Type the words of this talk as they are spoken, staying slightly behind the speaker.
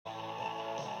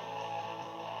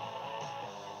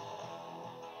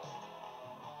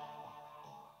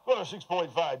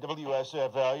106.5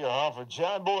 WSFL, your home for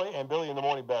John Boy and Billy in the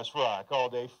Morning Best Rock all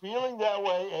day. Feeling that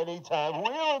way anytime.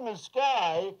 Wheel in the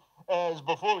sky. As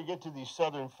before we get to the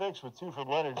Southern Fix with two from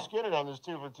Leonard Skinner on this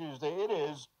Two for Tuesday, it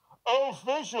is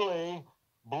officially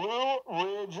Blue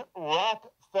Ridge Rock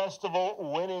Festival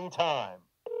winning time.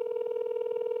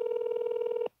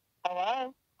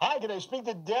 Hello? Hi, can I speak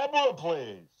to Deborah,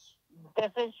 please?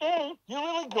 This is she. Do you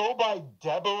really go by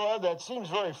Deborah? That seems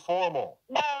very formal.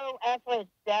 No, actually, it's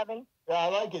Debbie. Yeah, I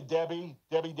like it, Debbie.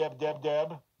 Debbie,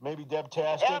 Deb. Maybe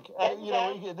Deb-tastic.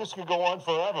 Yep, This could go on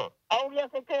forever. Oh, yes,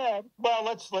 it could. Well,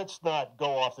 let's not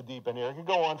go off the deep end here. It could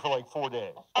go on for like 4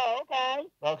 days. Oh, okay.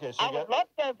 Okay, so I would love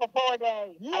to go for 4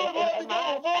 days. You would love to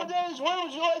go for 4 days? Where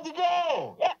would you like to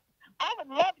go? Yeah, I would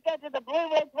love to go to the Blue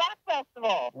Ridge Rock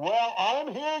Festival. Well, I'm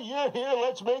here, you're here.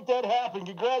 Let's make that happen.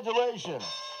 Congratulations.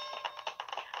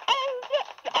 Oh,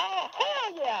 yeah. Oh,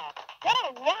 hell yeah.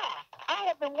 What a rock. I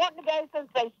have been wanting to go since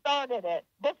they started it.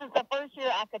 This is the first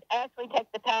year I could actually take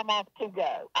the time off to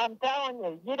go. I'm telling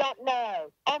you, you don't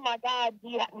know. Oh, my God. Do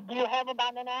you have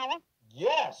about an hour?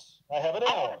 Yes, I have an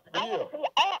hour.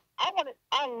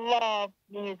 I love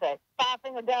music. Five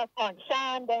Finger Death Punch,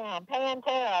 Shine Down,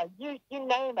 Pantera, you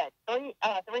name it. 3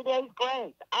 Days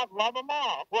Grace. I love them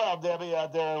all. Well, Debbie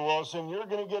out there in Wilson, you're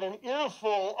going to get an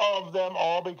earful of them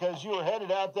all because you are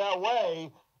headed out that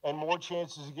way, and more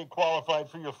chances to get qualified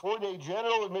for your 4-day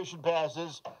general admission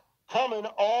passes coming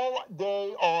all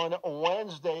day on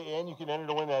Wednesday, and you can enter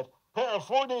to win that pair of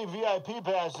 4-day VIP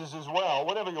passes as well.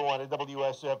 Whatever you want at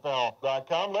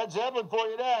WSFL.com. Led Zeppelin for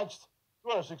you next.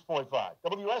 106.5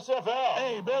 WSFL.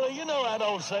 Hey, Billy, you know that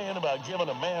old saying about giving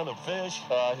a man a fish?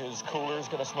 His cooler's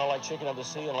going to smell like chicken of the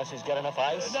sea unless he's got enough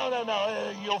ice? No.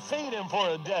 You'll feed him for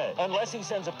a day. Unless he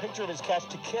sends a picture of his catch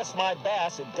to Kiss My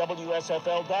Bass at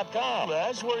WSFL.com.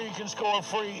 That's where you can score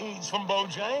free eats from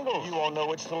Bojangles. You won't know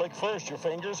which to lick first, your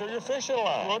fingers or your fishing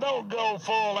line. Well, don't go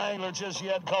full angler just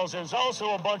yet, because there's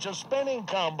also a bunch of spinning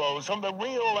combos from the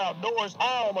real outdoors.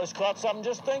 I almost caught something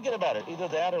just thinking about it. Either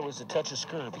that or it was a touch of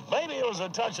scurvy. Maybe it was a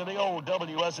touch of the old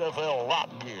WSFL rock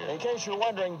gear. In case you're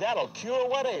wondering, that'll cure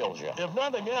what ails you. If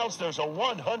nothing else, there's a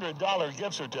 $100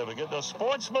 gift certificate to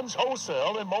Sportsman's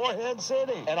Wholesale in Morehead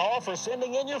City. And all for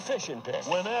sending in your fishing pics.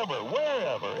 Whenever,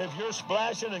 wherever. If you're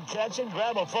splashing and catching,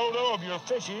 grab a photo of your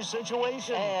fishy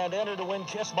situation. And enter to win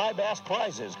Kiss My Bass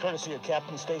prizes, courtesy of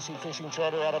Captain Stacy Fishing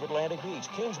Charter out of Atlantic Beach,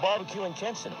 King's Barbecue in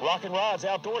Kinston, Rockin' Rods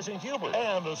Outdoors in Hubert,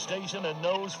 and the station that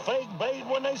knows fake bait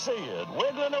when they see it.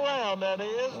 Wiggling around, that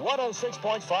is.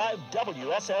 106.5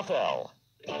 WSFL.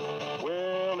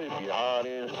 Well, if you're hot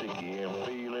and sticky and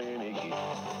feeling icky,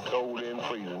 cold and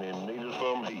freezing and need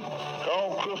some heat,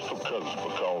 call Crystal Coast,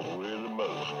 because we're the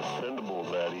most dependable,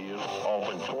 that is,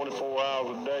 offering 24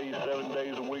 hours a day, 7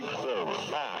 days a week service.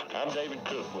 Hi, I'm David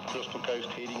Cook with Crystal Coast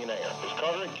Heating and Air. As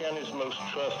Carteret County's most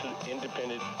trusted,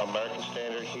 independent, American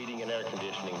Standard heating and air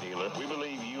conditioning dealer, we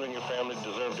believe you and your family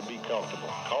deserve to be comfortable.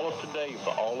 Call us today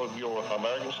for all of your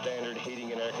American Standard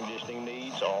heating and air conditioning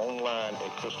needs, or online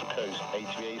at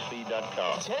crystalcoasthvac.com.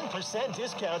 10%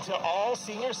 discount to all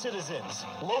senior citizens.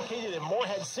 Located in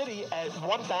Morehead City at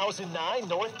 1009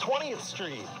 North 20th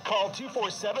Street. Call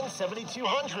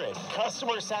 247-7200.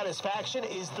 Customer satisfaction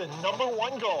is the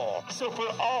 #1 goal. So for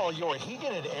all your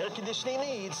heating and air conditioning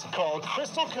needs, call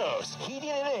Crystal Coast Heating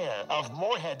and Air of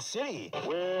Morehead City.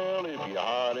 Well, if you're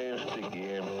hot and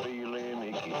sticky and feeling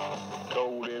icky,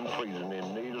 cold and freezing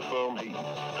and need some heat,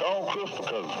 call Crystal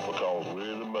Coast, because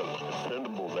we're the most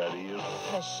dependable, that is.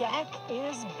 The Shack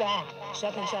is back.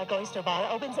 Shuck and Shack Oyster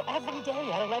Bar opens every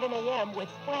day at 11 a.m. with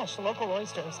fresh local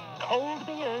oysters, cold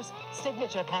beers,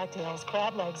 signature cocktails,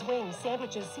 crab legs, wings,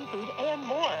 sandwiches, seafood, and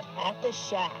more at The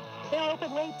Shack. They're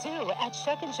open late, too, at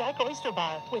Shuck and Shack Oyster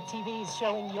Bar, with TVs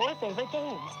showing your favorite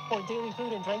games. For daily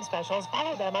food and drink specials,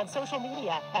 follow them on social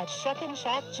media at Shuck and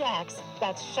Shack Jacks.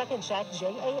 That's Shuck and Shack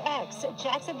J-A-X,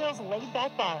 Jacksonville's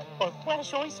laid-back bar for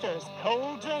fresh oysters,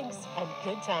 cold drinks, and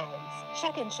good times.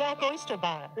 Shuck and Shack Oyster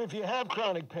Bar. If you have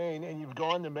chronic pain and you've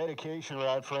gone the medication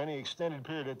route for any extended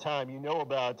period of time, you know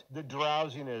about the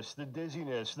drowsiness, the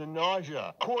dizziness, the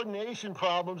nausea, coordination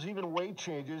problems, even weight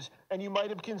changes, and you might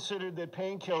have considered that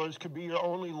painkillers could be your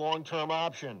only long-term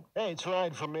option. Hey, it's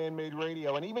Ryan from Man-Made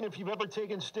Radio, and even if you've ever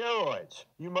taken steroids,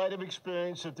 you might have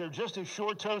experienced that they're just a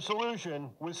short-term solution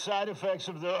with side effects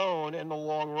of their own in the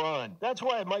long run. That's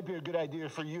why it might be a good idea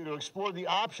for you to explore the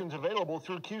options available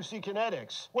through QC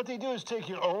Kinetics. What they do is take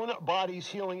your own body's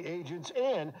healing agents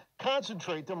and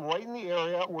Concentrate them right in the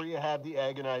area where you have the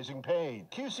agonizing pain.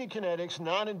 QC Kinetics'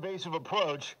 non-invasive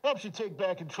approach helps you take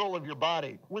back control of your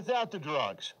body without the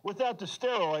drugs, without the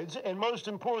steroids, and most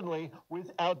importantly,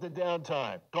 without the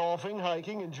downtime. Golfing,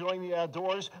 hiking, enjoying the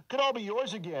outdoors could all be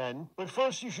yours again, but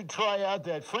first you should try out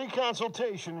that free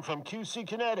consultation from QC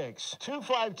Kinetics.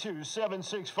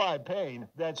 252-765-PAIN.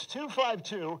 That's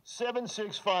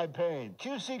 252-765-PAIN.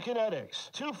 QC Kinetics.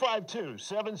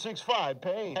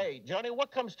 252-765-PAIN. Hey, Johnny,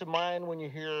 what comes to mind when you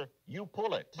hear you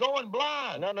pull it? Going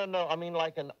blind. No. I mean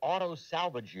like an auto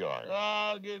salvage yard.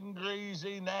 Oh, getting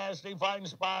greasy, nasty, fighting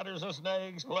spiders and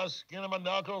snakes, plus skinning my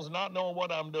knuckles, not knowing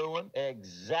what I'm doing.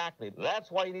 Exactly. That's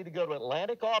why you need to go to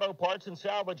Atlantic Auto Parts and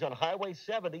Salvage on Highway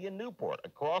 70 in Newport,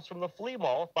 across from the flea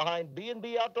mall behind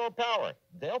B&B Outdoor Power.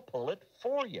 They'll pull it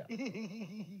for you.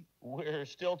 We're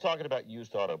still talking about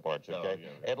used auto parts, okay? Oh,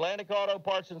 yeah. Atlantic Auto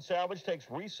Parts and Salvage takes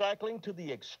recycling to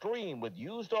the extreme with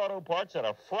used auto parts at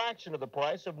a fraction of the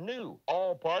price of new.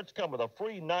 All parts come with a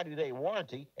free 90-day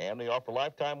warranty, and they offer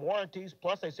lifetime warranties,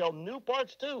 plus they sell new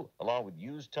parts too, along with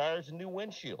used tires and new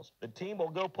windshields. The team will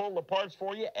go pull the parts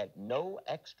for you at no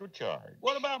extra charge.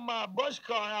 What about my bush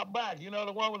car out back? You know,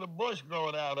 the one with the bush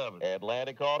growing out of it.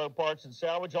 Atlantic Auto Parts and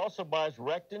Salvage also buys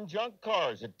wrecked and junk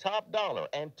cars at top dollar,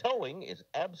 and towing is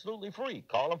absolutely free.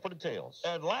 Call them for details.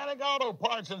 Atlantic Auto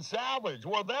Parts and Salvage.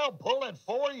 Well, they'll pull it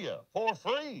for you for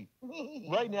free.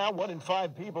 Right now, 1 in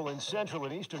 5 people in central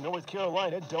and eastern North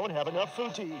Carolina don't have enough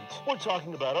food to eat. We're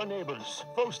talking about our neighbors,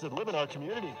 folks that live in our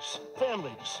communities.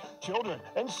 Families, children,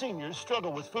 and seniors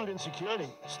struggle with food insecurity.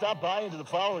 Stop by into the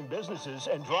following businesses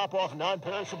and drop off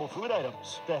non-perishable food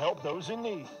items to help those in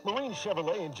need. Marine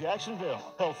Chevrolet in Jacksonville,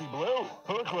 Healthy Blue,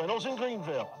 Herc Reynolds in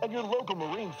Greenville, and your local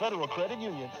Marine Federal Credit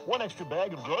Union. One extra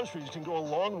bag of groceries can go a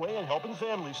long way in helping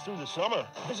families through the summer.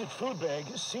 Visit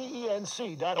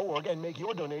foodbagcenc.org and make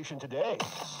your donation today.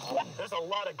 There's a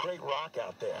lot of great rock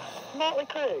out there. Motley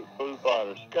Crue. Foo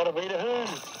Fighters. Gotta be the Who.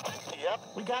 Yep,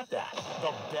 we got that.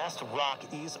 The best rock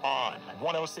is on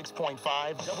 106.5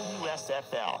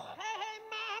 WSFL.